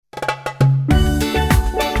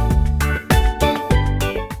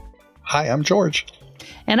Hi, I'm George.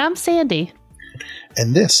 And I'm Sandy.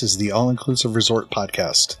 And this is the All-Inclusive Resort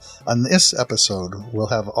Podcast. On this episode, we'll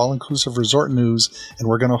have all-inclusive resort news, and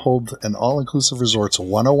we're going to hold an All-Inclusive Resorts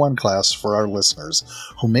 101 class for our listeners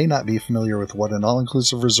who may not be familiar with what an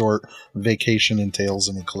all-inclusive resort vacation entails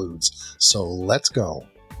and includes. So let's go.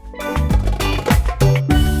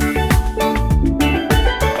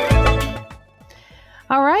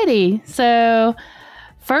 Alrighty, so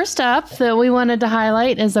first up that we wanted to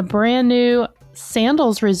highlight is a brand new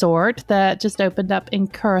Sandals resort that just opened up in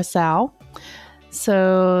Curacao.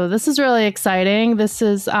 So this is really exciting. This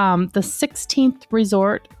is the 16th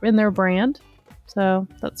resort in their brand. So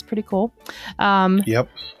that's pretty cool. Yep.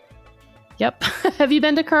 Have you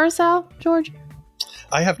been to Curacao, George?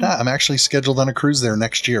 I have not. I'm actually scheduled on a cruise there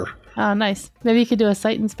next year. Oh, nice. Maybe you could do a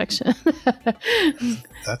site inspection.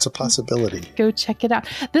 That's a possibility. Go check it out.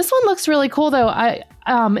 This one looks really cool, though.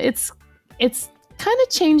 It's kind of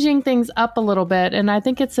changing things up a little bit, and I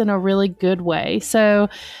think it's in a really good way. So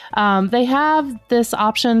they have this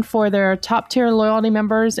option for their top tier loyalty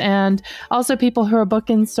members and also people who are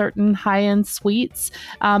booking certain high-end suites.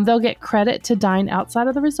 They'll get credit to dine outside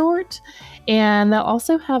of the resort, and they'll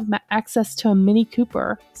also have access to a Mini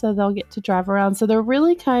Cooper, so they'll get to drive around. So they're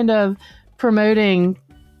really kind of promoting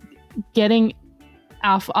getting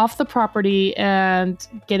off the property and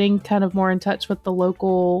getting kind of more in touch with the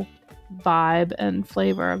local vibe and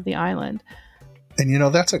flavor of the island.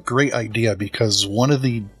 And that's a great idea, because one of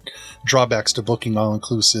the drawbacks to booking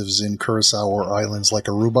all-inclusives in Curacao or islands like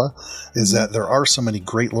Aruba is that there are so many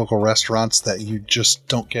great local restaurants that you just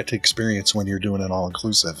don't get to experience when you're doing an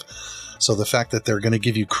all-inclusive. So the fact that they're going to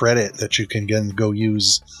give you credit that you can then go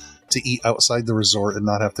use to eat outside the resort and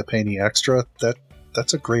not have to pay any extra,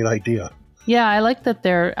 that's a great idea. Yeah, I like that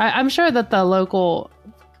I'm sure that the local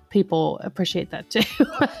people appreciate that too.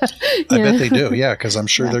 I bet they do, yeah, because I'm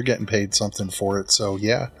sure they're getting paid something for it. So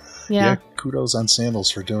yeah, kudos on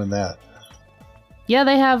Sandals for doing that. Yeah,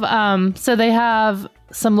 they have they have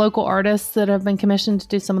some local artists that have been commissioned to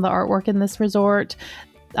do some of the artwork in this resort.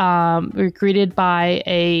 We're greeted by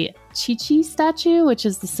a Chi-Chi statue, which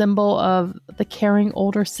is the symbol of the caring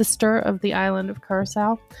older sister of the island of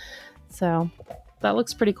Curacao. So that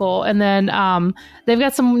looks pretty cool. And then they've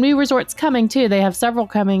got some new resorts coming too. They have several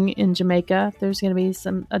coming in Jamaica. There's going to be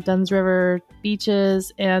some Dunn's River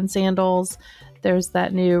beaches and Sandals. There's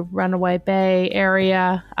that new Runaway Bay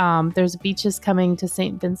area. There's beaches coming to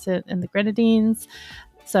St. Vincent and the Grenadines.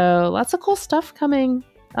 So lots of cool stuff coming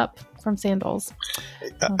up from Sandals.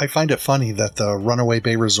 I find it funny that the Runaway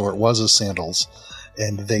Bay Resort was a Sandals,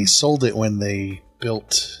 and they sold it when they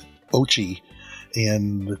built Ochi.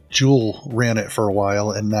 And Jewel ran it for a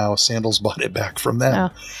while, and now Sandals bought it back from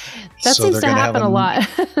them. Oh, that seems to happen a lot.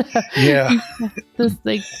 Yeah. That's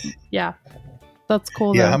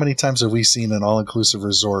cool. Yeah, though. how many times have we seen an all-inclusive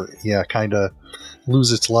resort, kind of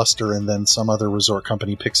lose its luster, and then some other resort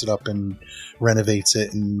company picks it up and renovates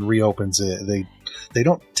it and reopens it? They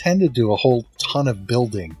don't tend to do a whole ton of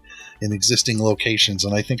building in existing locations,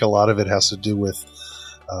 and I think a lot of it has to do with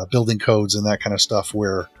building codes and that kind of stuff,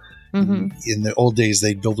 where in the old days,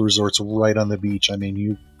 they'd build resorts right on the beach. I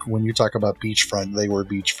mean, when you talk about beachfront, they were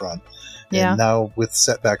beachfront. Yeah. And now with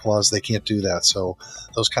setback laws, they can't do that. So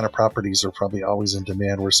those kind of properties are probably always in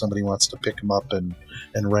demand, where somebody wants to pick them up and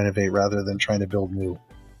renovate rather than trying to build new.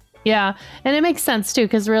 Yeah, and it makes sense too,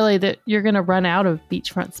 because really that you're going to run out of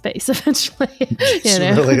beachfront space eventually.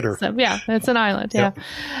 Sooner or later. So, it's an island. Yep. Yeah.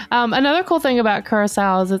 Another cool thing about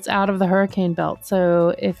Curacao is it's out of the hurricane belt.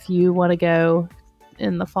 So if you want to go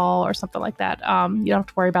in the fall or something like that, you don't have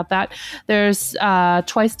to worry about that. There's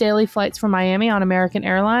twice daily flights from Miami on American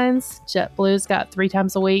Airlines. JetBlue's got 3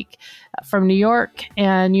 times a week from New York,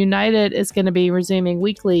 and United is going to be resuming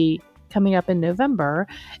weekly coming up in November,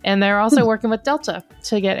 and they're also working with Delta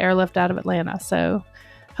to get airlift out of Atlanta. So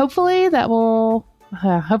hopefully the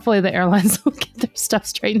airlines will get their stuff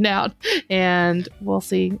straightened out, and we'll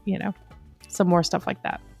see some more stuff like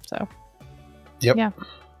that. So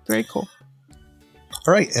very cool.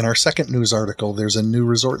 All right, in our second news article, there's a new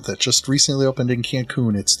resort that just recently opened in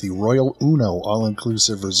Cancun. It's the Royal Uno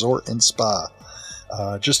All-Inclusive Resort and Spa.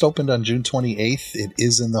 Just opened on June 28th. It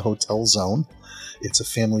is in the hotel zone. It's a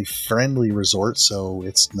family-friendly resort, so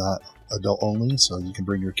it's not adult only, so you can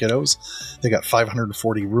bring your kiddos. They got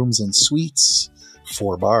 540 rooms and suites,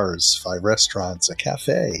 4 bars, 5 restaurants, a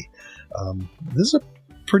cafe. This is a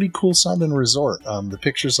pretty cool sounding resort. The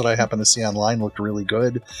pictures that I happen to see online looked really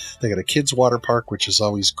good. They got a kids water park, which is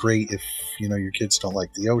always great if your kids don't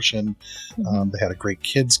like the ocean. They had a great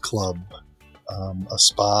kids club, a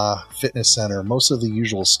spa, fitness center, most of the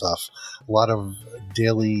usual stuff. A lot of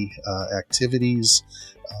daily activities.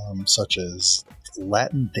 such as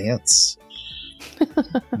Latin dance.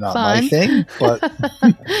 Not Fun. my thing, but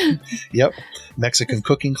yep. Mexican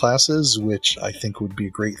cooking classes, which I think would be a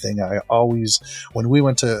great thing. When we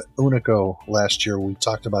went to Unico last year, we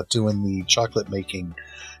talked about doing the chocolate making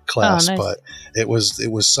class, nice. but it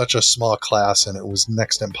was such a small class and it was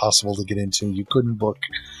next to impossible to get into. You couldn't book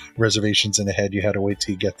reservations in ahead. You had to wait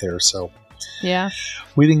till you get there. So Yeah.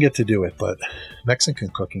 we didn't get to do it, but Mexican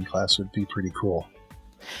cooking class would be pretty cool.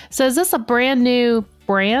 So is this a brand new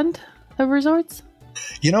brand of resorts?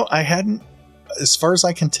 I hadn't, as far as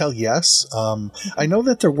I can tell, yes. I know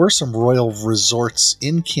that there were some Royal resorts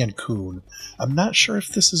in Cancun. I'm not sure if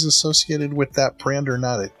this is associated with that brand or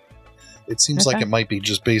not. It seems like it might be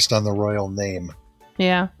just based on the Royal name.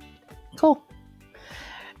 Yeah. Cool.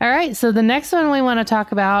 All right. So the next one we want to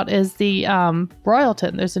talk about is the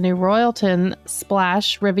Royalton. There's a new Royalton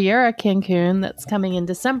Splash Riviera Cancun that's coming in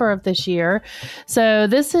December of this year. So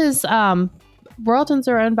this is Royaltons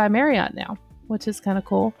are owned by Marriott now, which is kind of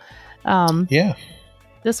cool. Yeah.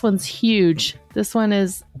 This one's huge. This one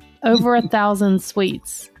is over 1,000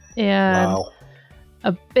 suites and Wow.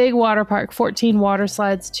 a big water park, 14 water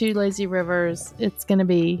slides, 2 lazy rivers. It's gonna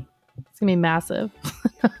be massive.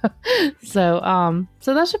 So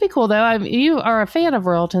that should be cool though. You are a fan of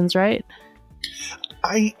Royaltons, right?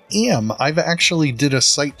 I am. I've actually did a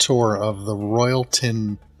site tour of the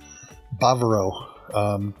Royalton Bavaro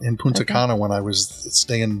in Punta Cana when I was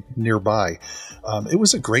staying nearby. It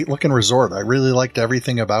was a great looking resort. I really liked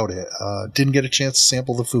everything about it. Didn't get a chance to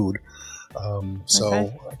sample the food,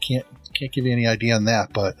 so I can't give you any idea on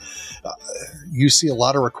that. But you see a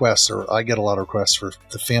lot of requests, or I get a lot of requests for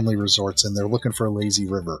the family resorts, and they're looking for a lazy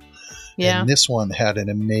river. Yeah. And this one had an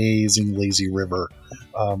amazing lazy river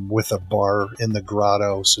with a bar in the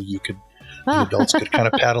grotto, so the adults could kind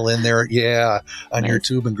of paddle in there, on your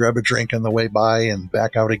tube and grab a drink on the way by and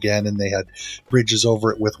back out again. And they had bridges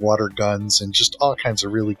over it with water guns and just all kinds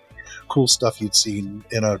of really cool stuff you'd see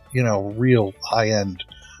in a real high-end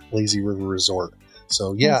lazy river resort.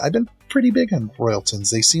 So I've been pretty big on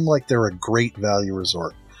Royaltons. They seem like they're a great value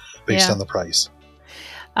resort based on the price.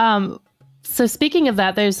 So speaking of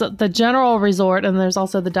that, there's the General Resort and there's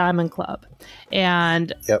also the Diamond Club.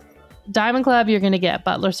 And Diamond Club, you're going to get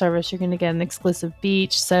butler service. You're going to get an exclusive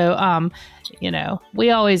beach. So, we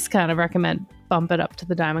always kind of recommend bump it up to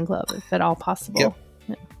the Diamond Club if at all possible.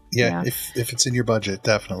 Yep. Yeah. If it's in your budget,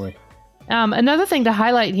 definitely. Another thing to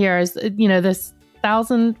highlight here is, this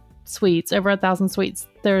 1,000 suites, over 1,000 suites.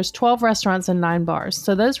 There's 12 restaurants and 9 bars.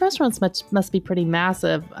 So those restaurants must be pretty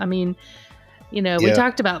massive. I mean, we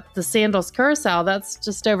talked about the Sandals Curacao. That's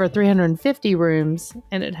just over 350 rooms,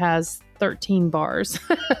 and it has 13 bars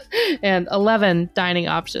and 11 dining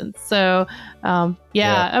options. So, I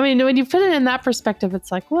mean, when you put it in that perspective,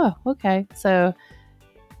 it's like, whoa, okay. So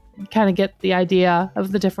you kind of get the idea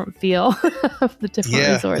of the different feel of the different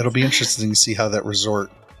resorts. It'll be interesting to see how that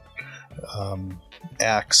resort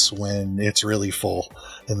acts when it's really full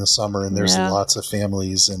in the summer and there's lots of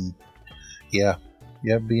families and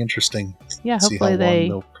it'd be interesting. Yeah, hopefully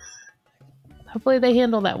they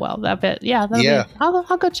handle that well. That bit,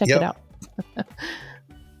 I'll go check it out.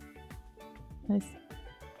 Nice.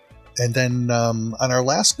 And then on our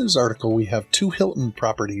last news article, we have 2 Hilton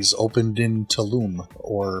properties opened in Tulum,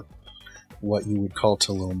 or what you would call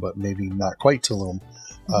Tulum, but maybe not quite Tulum.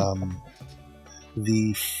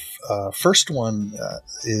 The first one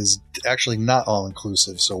is actually not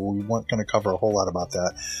all-inclusive, so we weren't going to cover a whole lot about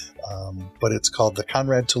that. But it's called the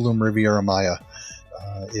Conrad Tulum Riviera Maya.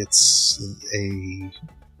 It's a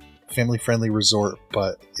family-friendly resort,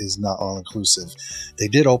 but is not all-inclusive. They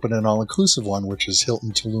did open an all-inclusive one, which is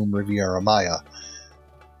Hilton Tulum Riviera Maya.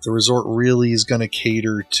 The resort really is going to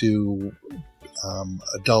cater to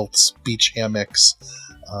adults, beach hammocks,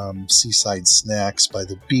 seaside snacks by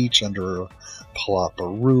the beach under a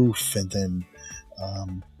palapa roof, and then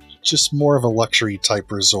just more of a luxury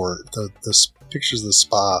type resort. The pictures of the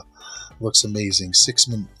spa looks amazing.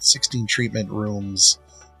 16 treatment rooms,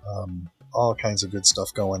 all kinds of good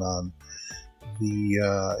stuff going on.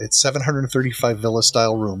 It's 735 villa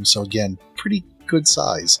style rooms, so again, pretty good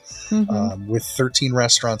size, with 13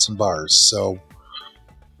 restaurants and bars. So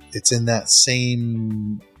it's in that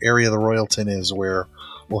same area the Royalton is, where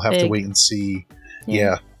we'll have to wait and see.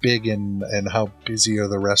 Big, and how busy are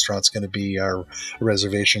the restaurants going to be? Are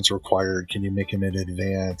reservations required? Can you make them in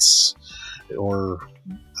advance? Or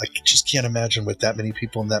I just can't imagine with that many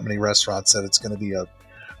people and that many restaurants that it's going to be a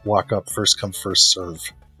walk up, first come, first serve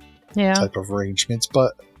type of arrangements.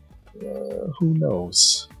 But who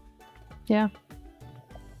knows? Yeah.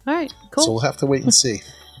 All right, cool. So we'll have to wait and see.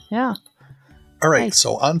 Yeah. All right, Nice.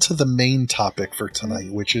 so on to the main topic for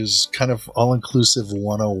tonight, which is kind of all-inclusive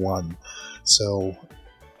 101. So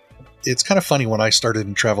it's kind of funny, when I started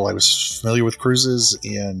in travel, I was familiar with cruises,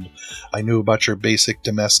 and I knew about your basic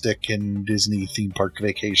domestic and Disney theme park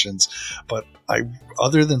vacations, but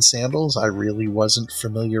other than Sandals, I really wasn't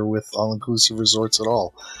familiar with all-inclusive resorts at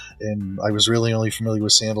all. And I was really only familiar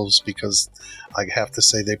with Sandals because I have to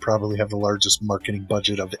say they probably have the largest marketing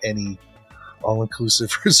budget of any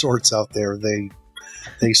all-inclusive resorts out there.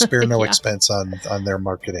 They spare no Yeah. expense on their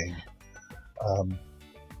marketing.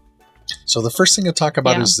 So the first thing to talk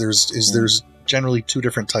about Yeah. is there's generally two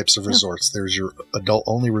different types of resorts. There's your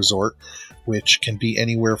adult-only resort, which can be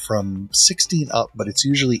anywhere from 16 up, but it's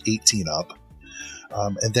usually 18 up.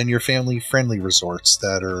 And then your family-friendly resorts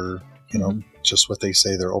that are, just what they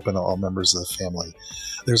say, they're open to all members of the family.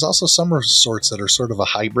 There's also some resorts that are sort of a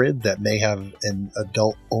hybrid that may have an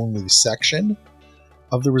adult-only section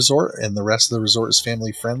of the resort, and the rest of the resort is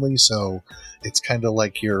family-friendly. So it's kind of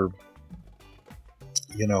like your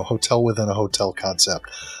hotel within a hotel concept.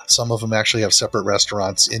 Some of them actually have separate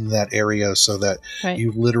restaurants in that area so that Right.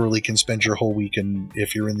 you literally can spend your whole weekend,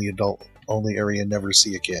 if you're in the adult only area, and never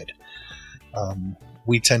see a kid.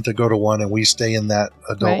 We tend to go to one and we stay in that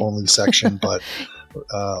adult only section, but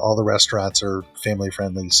all the restaurants are family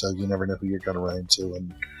friendly, so you never know who you're going to run into,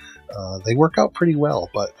 and they work out pretty well.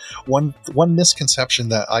 But one misconception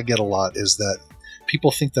that I get a lot is that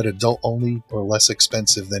people think that adult only are less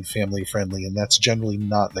expensive than family friendly, and that's generally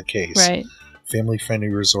not the case. Right. Family friendly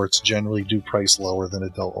resorts generally do price lower than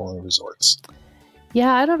adult only resorts.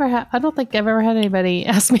 Yeah, I don't think I've ever had anybody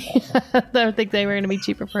ask me that I think they were going to be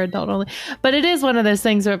cheaper for adult only. But it is one of those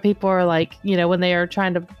things where people are like, when they are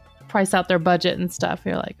trying to price out their budget and stuff,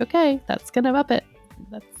 you're like, okay, that's going to up it.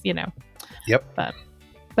 That's, Yep. But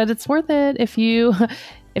it's worth it if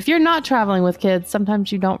you're not traveling with kids.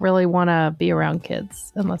 Sometimes you don't really want to be around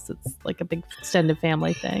kids unless it's like a big extended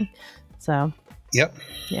family thing. So, Yep.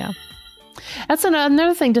 yeah. That's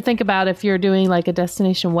another thing to think about if you're doing like a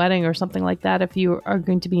destination wedding or something like that. If you are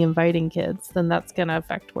going to be inviting kids, then that's going to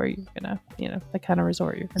affect where you're going to, the kind of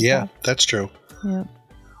resort you're going to have. That's true. Yeah.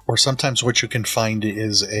 Or sometimes what you can find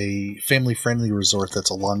is a family-friendly resort that's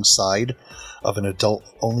alongside of an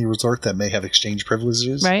adult-only resort that may have exchange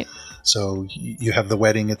privileges. Right. So you have the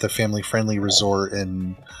wedding at the family-friendly resort,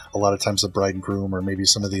 and a lot of times the bride and groom or maybe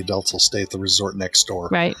some of the adults will stay at the resort next door.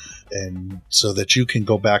 Right. And so that you can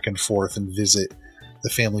go back and forth and visit the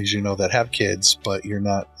families that have kids, but you're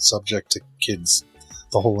not subject to kids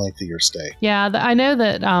the whole length of your stay. Yeah. I know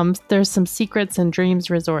that there's some Secrets and Dreams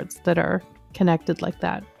resorts that are connected like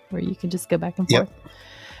that, where you can just go back and forth,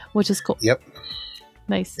 which is cool. Yep.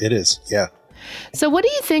 Nice. It is. Yeah. So what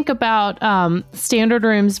do you think about standard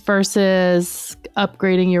rooms versus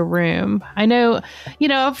upgrading your room? I know,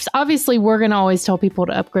 obviously we're going to always tell people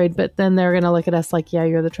to upgrade, but then they're going to look at us like, yeah,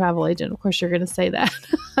 you're the travel agent. Of course, you're going to say that.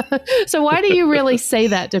 So why do you really say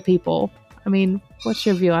that to people? I mean, what's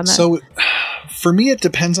your view on that? So for me, it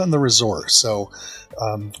depends on the resort. So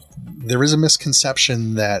there is a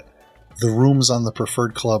misconception that the rooms on the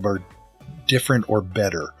Preferred Club are different or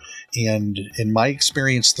better. And in my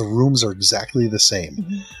experience, the rooms are exactly the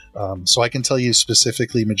same. Mm-hmm. So I can tell you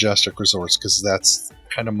specifically Majestic Resorts, because that's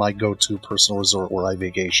kind of my go-to personal resort where I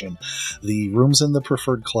vacation. The rooms in the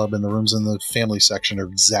Preferred Club and the rooms in the family section are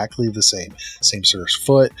exactly the same. Same square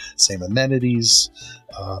foot, same amenities,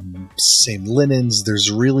 same linens. There's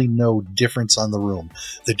really no difference on the room.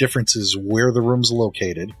 The difference is where the room's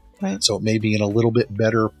located. Right. So it may be in a little bit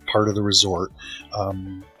better part of the resort.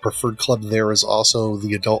 Preferred Club there is also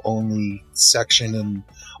the adult-only section in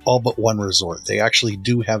all but one resort. They actually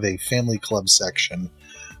do have a family club section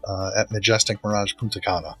at Majestic Mirage Punta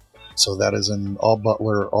Cana. So that is an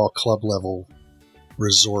all-butler, all-club level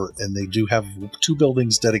resort, and they do have 2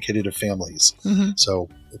 buildings dedicated to families. Mm-hmm. So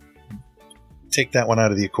take that one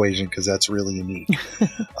out of the equation because that's really unique.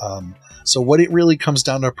 So what it really comes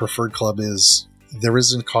down to Preferred Club is there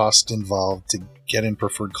isn't cost involved to get in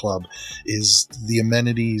Preferred Club. Is the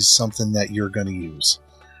amenities something that you're going to use?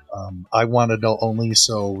 I want adult only,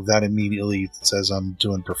 so that immediately says I'm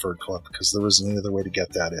doing Preferred Club because there isn't any other way to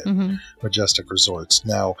get that in. Mm-hmm. Majestic Resorts.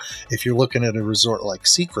 Now, if you're looking at a resort like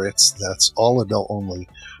Secrets, that's all adult only.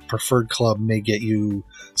 Preferred Club may get you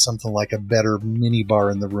something like a better mini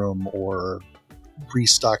bar in the room or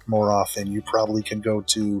restocked more often. You probably can go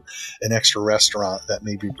to an extra restaurant that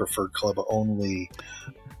may be Preferred Club only.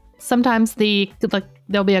 Sometimes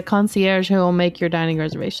there'll be a concierge who will make your dining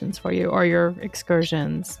reservations for you or your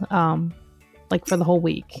excursions, like for the whole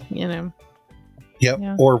week, Yep.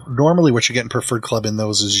 Yeah. Or normally what you get in Preferred Club in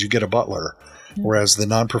those is you get a butler, whereas the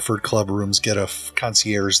non-Preferred Club rooms get a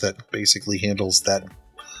concierge that basically handles that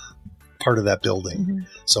part of that building. Mm-hmm.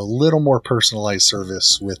 So a little more personalized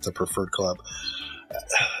service with the Preferred Club.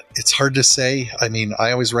 It's hard to say. I mean,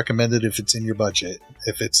 I always recommend it if it's in your budget.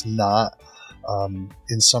 If it's not,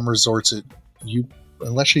 in some resorts,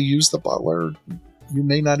 unless you use the butler, you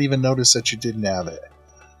may not even notice that you didn't have it.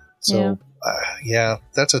 So, yeah,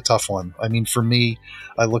 that's a tough one. I mean, for me,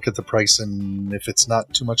 I look at the price, and if it's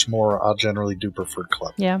not too much more, I'll generally do Preferred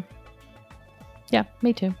Club. Yeah. Yeah,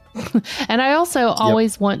 me too. And I also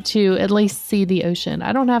always want to at least see the ocean.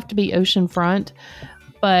 I don't have to be oceanfront,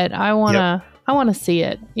 but I want to see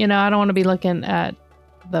it. You know, I don't want to be looking at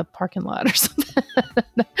the parking lot or something.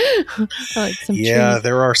 Like some trees.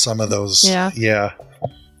 There are some of those. Yeah.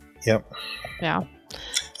 Yep. Yeah.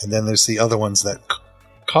 And then there's the other ones that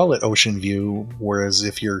call it ocean view, whereas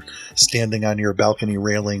if you're standing on your balcony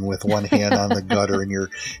railing with one hand on the gutter and you're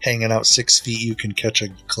hanging out 6 feet, you can catch a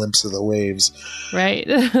glimpse of the waves. Right.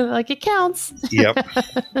 Like it counts. Yep.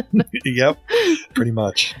 Yep. Pretty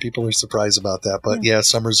much. People are surprised about that. But yeah,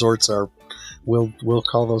 some resorts we'll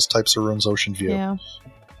call those types of rooms ocean view. Yeah.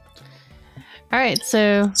 All right.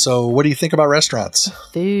 So what do you think about restaurants?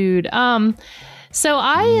 Food. So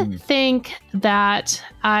I think that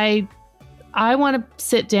I want to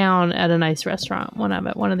sit down at a nice restaurant when I'm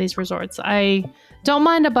at one of these resorts. I don't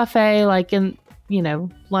mind a buffet like in,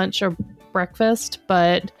 lunch or breakfast,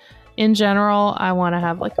 but in general, I want to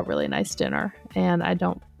have like a really nice dinner, and I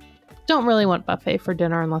don't really want buffet for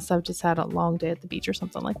dinner unless I've just had a long day at the beach or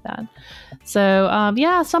something like that. So,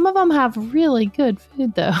 some of them have really good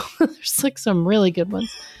food though. There's like some really good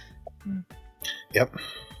ones. Yep.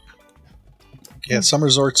 Yeah, some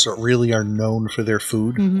resorts really are known for their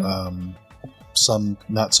food. Mm-hmm. Some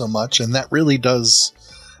not so much, and that really does.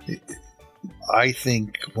 I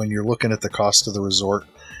think when you're looking at the cost of the resort,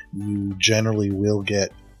 you generally will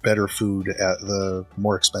get better food at the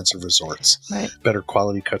more expensive resorts. Right. Better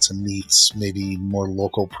quality cuts of meats, maybe more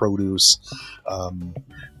local produce.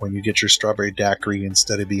 When you get your strawberry daiquiri,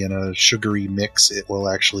 instead of being a sugary mix, it will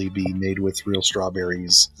actually be made with real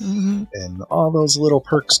strawberries. Mm-hmm. And all those little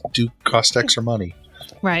perks do cost extra money.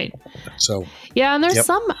 Right. So yeah, and there's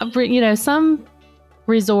some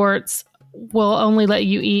resorts will only let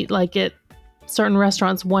you eat like at certain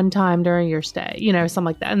restaurants one time during your stay, something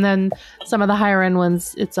like that. And then some of the higher end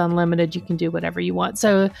ones, it's unlimited. You can do whatever you want.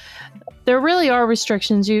 So there really are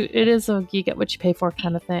restrictions. It is you get what you pay for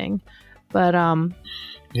kind of thing. But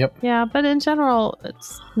yeah, but in general,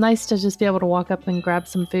 it's nice to just be able to walk up and grab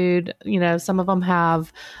some food. Some of them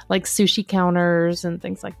have like sushi counters and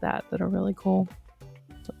things like that are really cool.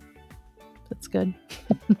 So that's good.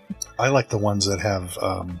 I like the ones that have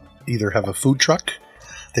either have a food truck.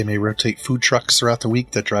 They may rotate food trucks throughout the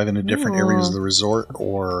week that drive into different areas of the resort,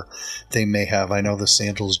 or they may have, I know the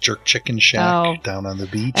Sandals Jerk Chicken Shack down on the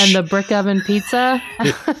beach. And the brick oven pizza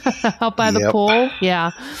out by the pool.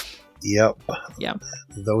 Yeah. Yep. Yeah.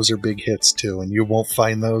 Those are big hits too, and you won't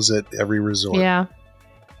find those at every resort. Yeah.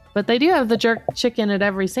 But they do have the jerk chicken at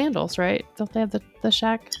every Sandals, right? Don't they have the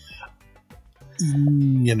shack? I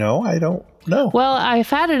don't know. Well, I've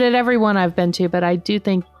had it at every one I've been to, but I do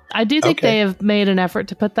think they have made an effort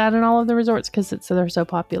to put that in all of the resorts because they're so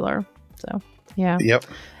popular. So, yeah. Yep.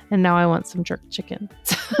 And now I want some jerk chicken.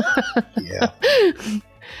 Yeah.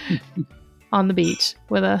 On the beach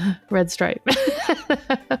with a red stripe.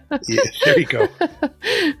 Yeah, there you go.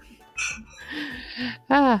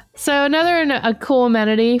 So a cool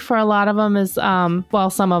amenity for a lot of them is, some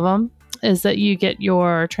of them, is that you get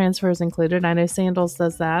your transfers included. I know Sandals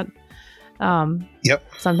does that. Yep.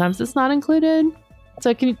 Sometimes it's not included.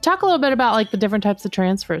 So can you talk a little bit about like the different types of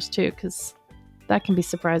transfers too? Because that can be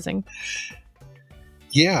surprising.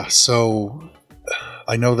 Yeah. So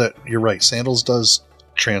I know that you're right. Sandals does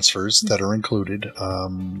transfers that are included.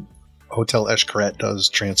 Hotel Xcaret does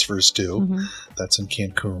transfers too. Mm-hmm. That's in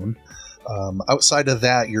Cancun. Outside of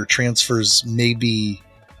that, your transfers may be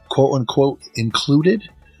quote unquote included.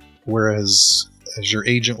 Whereas as your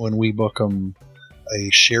agent, when we book them, a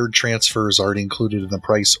shared transfer is already included in the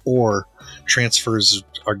price, or transfers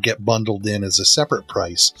get bundled in as a separate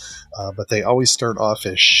price, but they always start off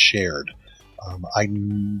as shared. I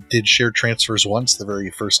did shared transfers once the very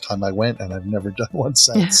first time I went, and I've never done one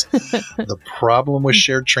since. The problem with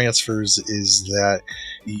shared transfers is that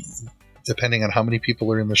depending on how many people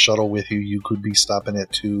are in the shuttle with you, you could be stopping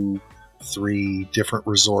at 2-3 different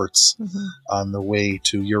resorts on the way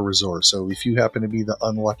to your resort. So if you happen to be the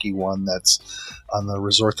unlucky one that's on the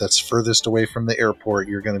resort that's furthest away from the airport,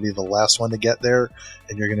 you're going to be the last one to get there,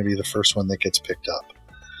 and you're going to be the first one that gets picked up.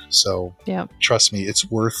 So Yeah. trust me, it's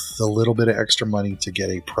worth a little bit of extra money to get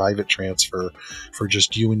a private transfer for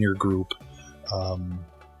just you and your group.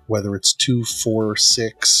 Whether it's 2, 4,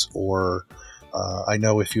 6, or I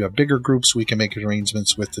know if you have bigger groups, we can make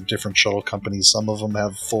arrangements with the different shuttle companies. Some of them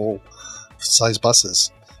have full-size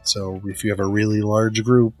buses. So if you have a really large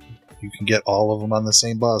group, you can get all of them on the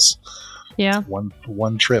same bus. Yeah.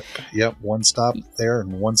 One trip. Yep, one stop there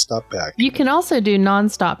and one stop back. You can also do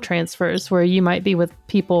nonstop transfers where you might be with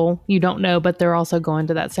people you don't know, but they're also going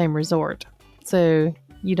to that same resort. So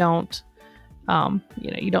you don't,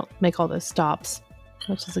 you don't make all those stops,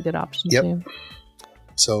 which is a good option too.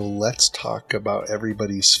 So let's talk about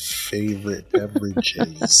everybody's favorite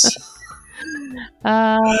beverages.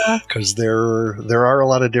 Because there are a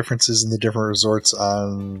lot of differences in the different resorts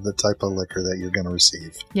on the type of liquor that you're going to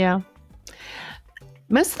receive. Yeah.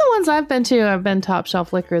 Most of the ones I've been to have been top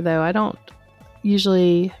shelf liquor, though. I don't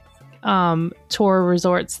usually tour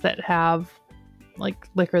resorts that have like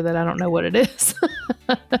liquor that I don't know what it is.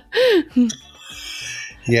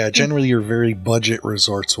 Yeah, generally your very budget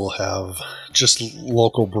resorts will have just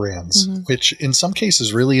local brands, which in some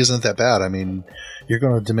cases really isn't that bad. I mean, you're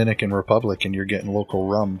going to Dominican Republic and you're getting local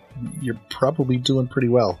rum, you're probably doing pretty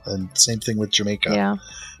well. And same thing with Jamaica. Yeah.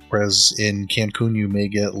 Whereas in Cancun, you may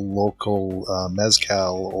get local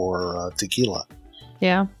mezcal or tequila.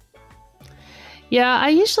 Yeah. Yeah, I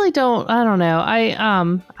usually don't. I don't know.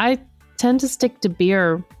 I tend to stick to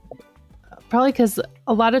beer, probably because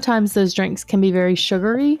a lot of times those drinks can be very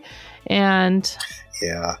sugary, and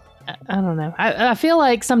yeah, I don't know. I feel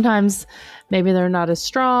like sometimes maybe they're not as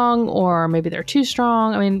strong, or maybe they're too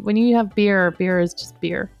strong. I mean, when you have beer is just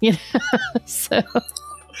beer, you know. So.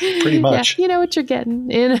 Pretty much. Yeah, you know what you're getting.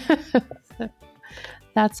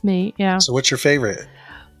 That's me. Yeah. So what's your favorite?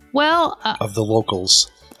 Well, of the locals.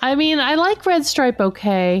 I mean, I like Red Stripe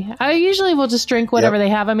okay. I usually will just drink whatever they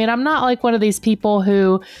have. I mean, I'm not like one of these people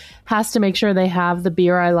who has to make sure they have the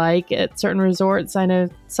beer I like at certain resorts. I know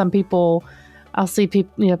some people, I'll see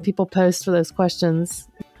people post for those questions.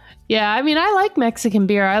 Yeah, I mean, I like Mexican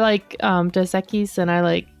beer. I like Dos Equis and I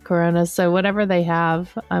like Coronas. So whatever they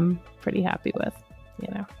have, I'm pretty happy with. You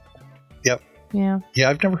know. Yep. Yeah. Yeah,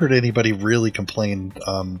 I've never heard anybody really complain.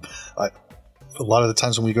 A lot of the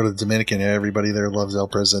times when we go to the Dominican, everybody there loves El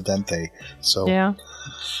Presidente. So yeah.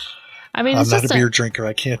 I mean, I'm not a beer drinker.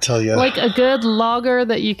 I can't tell you. Like a good lager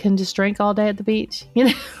that you can just drink all day at the beach. You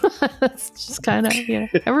know, that's just kind of,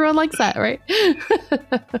 everyone likes that, right?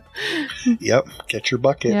 Yep. Get your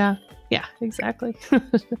bucket. Yeah. Yeah, exactly.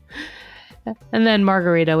 And then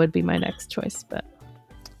margarita would be my next choice, but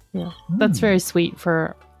yeah, that's very sweet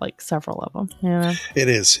for like several of them. Yeah, it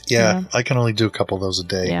is. Yeah, I can only do a couple of those a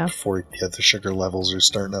day before the sugar levels are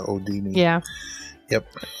starting to OD me. Yeah. Yep.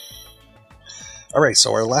 All right,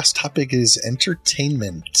 so our last topic is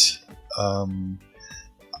entertainment. I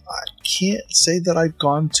can't say that I've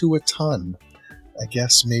gone to a ton. I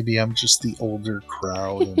guess maybe I'm just the older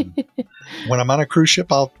crowd. And when I'm on a cruise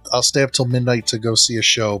ship, I'll stay up till midnight to go see a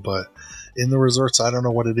show, but in the resorts, I don't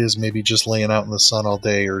know what it is. Maybe just laying out in the sun all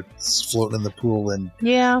day or floating in the pool. And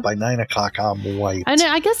by 9 o'clock, I'm wiped. I know.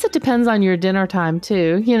 I guess it depends on your dinner time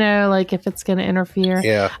too. You know, like if it's going to interfere.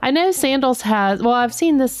 Yeah. I know Sandals has. Well, I've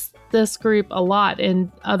seen this group a lot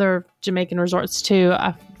in other Jamaican resorts too.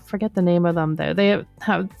 I forget the name of them though. They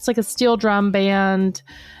have it's like a steel drum band.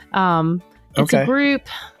 It's a group.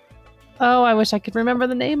 Oh, I wish I could remember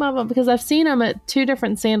the name of them because I've seen them at 2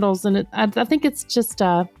 different Sandals, and I think it's just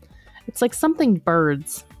it's like something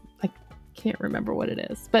birds. I can't remember what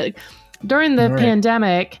it is. But during the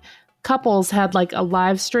pandemic, couples had like a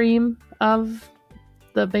live stream of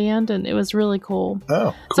the band, and it was really cool.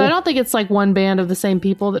 Oh, cool. So I don't think it's like one band of the same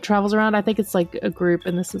people that travels around. I think it's like a group,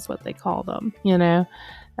 and this is what they call them, you know?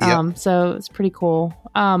 So it's pretty cool.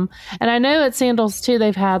 And I know at Sandals too,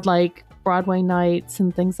 they've had like Broadway nights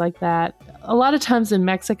and things like that. A lot of times in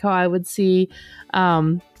Mexico, I would see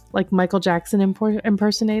like Michael Jackson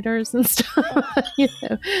impersonators and stuff. You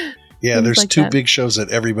know, yeah, there's like 2 big shows that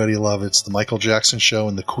everybody loves. It's the Michael Jackson show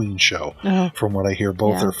and the Queen show. From what I hear,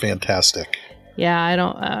 both are fantastic. Yeah, I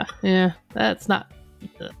don't.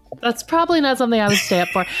 That's probably not something I would stay up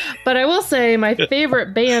for. But I will say my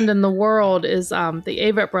favorite band in the world is the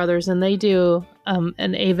Avett Brothers, and they do an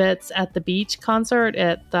Avett's at the Beach concert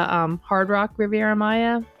at the Hard Rock Riviera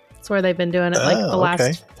Maya. That's where they've been doing it like the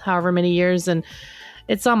last however many years, and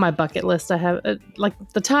it's on my bucket list. I have like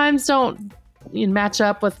the times don't match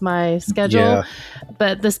up with my schedule,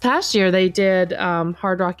 but this past year they did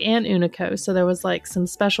Hard Rock and Unico, so there was like some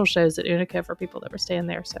special shows at Unico for people that were staying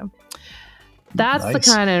there. So that's the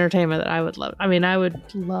kind of entertainment that I would love. I mean, I would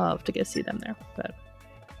love to go see them there, but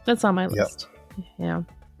that's on my list. Yeah.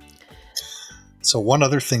 So one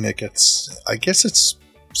other thing that gets, I guess it's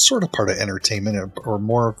sort of part of entertainment or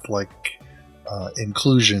more of like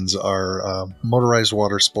inclusions are motorized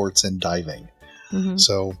water sports and diving. Mm-hmm.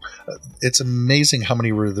 So it's amazing how many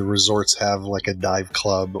of the resorts have like a dive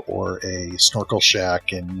club or a snorkel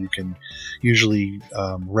shack, and you can usually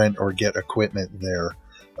rent or get equipment there.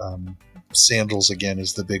 Sandals, again,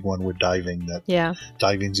 is the big one with diving.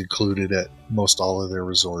 Diving's included at most all of their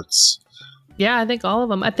resorts. Yeah, I think all of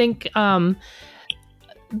them. I think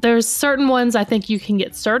there's certain ones I think you can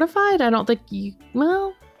get certified. I don't think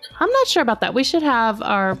I'm not sure about that. We should have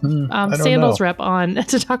our sandals rep on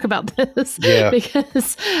to talk about this. Yeah.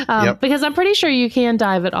 because I'm pretty sure you can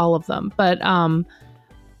dive at all of them. But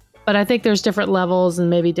I think there's different levels and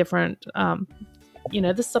maybe different,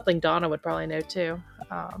 this is something Donna would probably know too.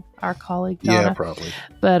 Our colleague Donna. Yeah, probably.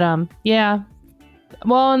 But yeah.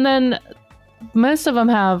 Well, and then most of them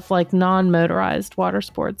have like non-motorized water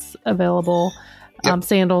sports available. Yep.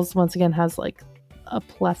 Sandals, once again, has like a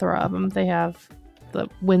plethora of them. They have the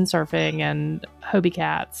windsurfing and Hobie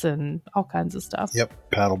Cats and all kinds of stuff.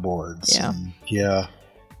 Yep, paddle boards.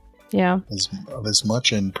 Yeah. As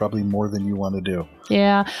much and probably more than you want to do.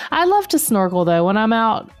 Yeah. I love to snorkel though. When I'm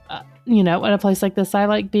out, at a place like this, I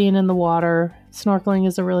like being in the water. Snorkeling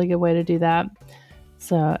is a really good way to do that.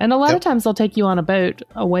 So, and a lot of times they'll take you on a boat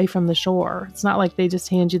away from the shore. It's not like they just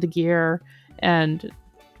hand you the gear. And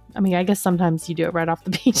I mean, I guess sometimes you do it right off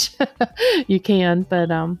the beach. You can, but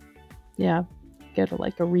go to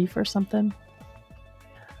like a reef or something.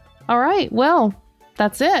 All right. Well,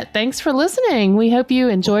 that's it. Thanks for listening. We hope you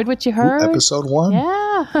enjoyed what you heard. Episode 1.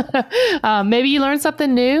 Yeah. Maybe you learned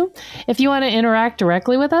something new. If you want to interact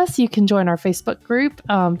directly with us, you can join our Facebook group.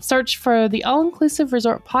 Search for the All Inclusive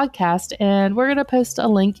Resort Podcast, and we're going to post a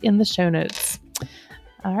link in the show notes.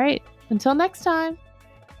 All right. Until next time.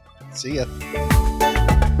 See ya.